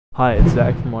Hi, it's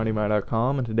Zach from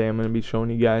AudioMy.com, and today I'm going to be showing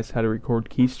you guys how to record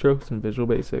keystrokes in Visual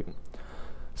Basic.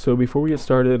 So before we get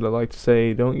started, I'd like to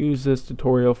say don't use this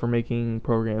tutorial for making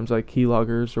programs like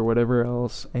keyloggers or whatever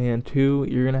else, and two,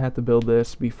 you're going to have to build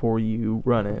this before you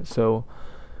run it. So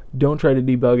don't try to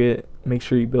debug it, make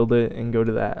sure you build it and go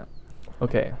to that.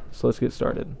 Okay, so let's get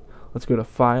started. Let's go to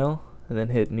File and then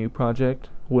hit New Project,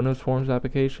 Windows Forms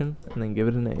Application, and then give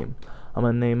it a name. I'm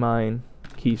going to name mine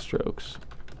Keystrokes.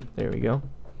 There we go.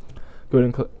 Go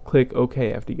ahead and click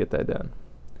OK after you get that done.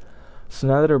 So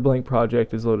now that our blank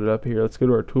project is loaded up here, let's go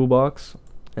to our toolbox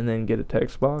and then get a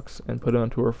text box and put it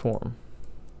onto our form.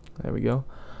 There we go.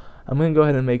 I'm going to go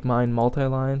ahead and make mine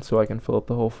multi-line so I can fill up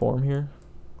the whole form here.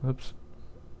 Oops.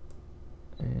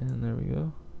 And there we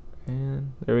go.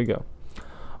 And there we go.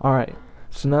 Alright,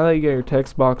 so now that you get your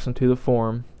text box into the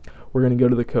form, we're going to go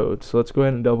to the code. So let's go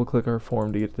ahead and double click our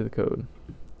form to get to the code.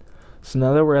 So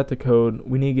now that we're at the code,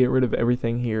 we need to get rid of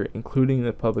everything here, including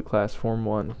the public class form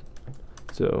 1.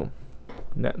 So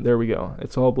there we go.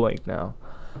 It's all blank now.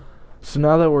 So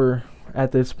now that we're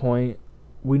at this point,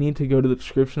 we need to go to the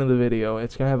description of the video.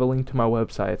 It's going to have a link to my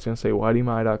website. It's going to say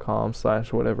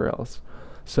audiomy.com/whatever else.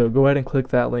 So go ahead and click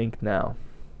that link now.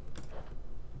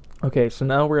 Okay, so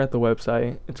now we're at the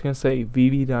website. It's going to say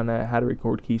vb.net, how to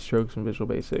record keystrokes in Visual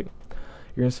Basic.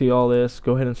 You're going to see all this.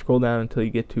 Go ahead and scroll down until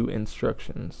you get to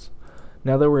instructions.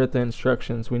 Now that we're at the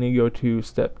instructions, we need to go to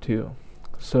step 2.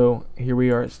 So here we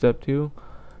are at step 2.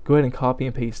 Go ahead and copy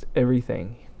and paste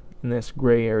everything in this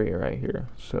gray area right here.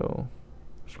 So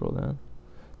scroll down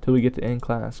till we get to end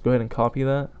class. Go ahead and copy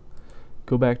that,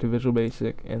 go back to Visual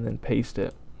Basic, and then paste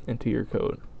it into your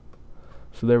code.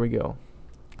 So there we go.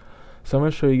 So I'm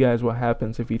going to show you guys what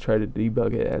happens if you try to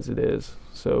debug it as it is.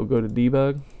 So go to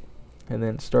debug and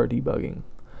then start debugging.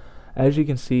 As you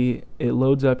can see, it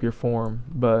loads up your form,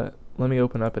 but let me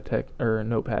open up a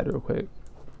notepad real quick.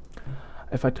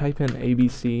 If I type in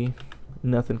ABC,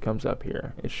 nothing comes up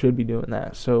here. It should be doing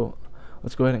that. So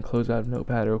let's go ahead and close out of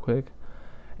notepad real quick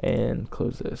and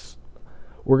close this.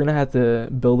 We're gonna have to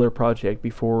build our project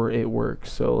before it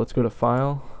works. So let's go to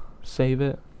File, save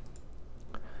it,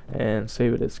 and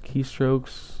save it as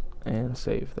Keystrokes and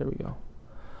save. There we go.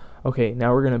 Okay,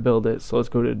 now we're gonna build it. So let's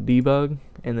go to Debug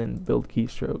and then Build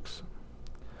Keystrokes.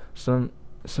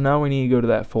 So now we need to go to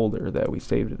that folder that we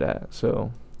saved it at.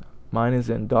 So mine is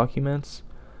in Documents,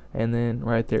 and then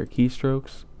right there,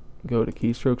 Keystrokes. Go to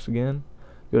Keystrokes again,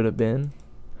 go to Bin,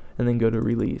 and then go to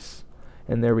Release.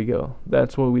 And there we go.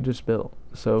 That's what we just built.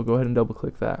 So go ahead and double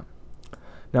click that.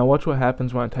 Now watch what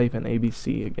happens when I type in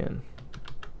ABC again.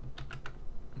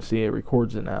 See, it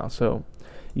records it now. So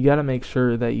you got to make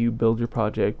sure that you build your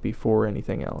project before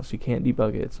anything else. You can't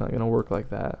debug it. It's not going to work like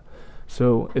that.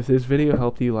 So if this video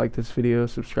helped you, like this video,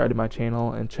 subscribe to my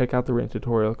channel, and check out the written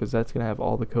tutorial because that's going to have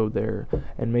all the code there.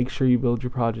 And make sure you build your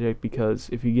project, because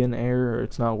if you get an error or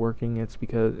it's not working, it's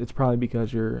probably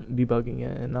because you're debugging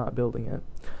it and not building it.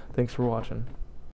 Thanks for watching.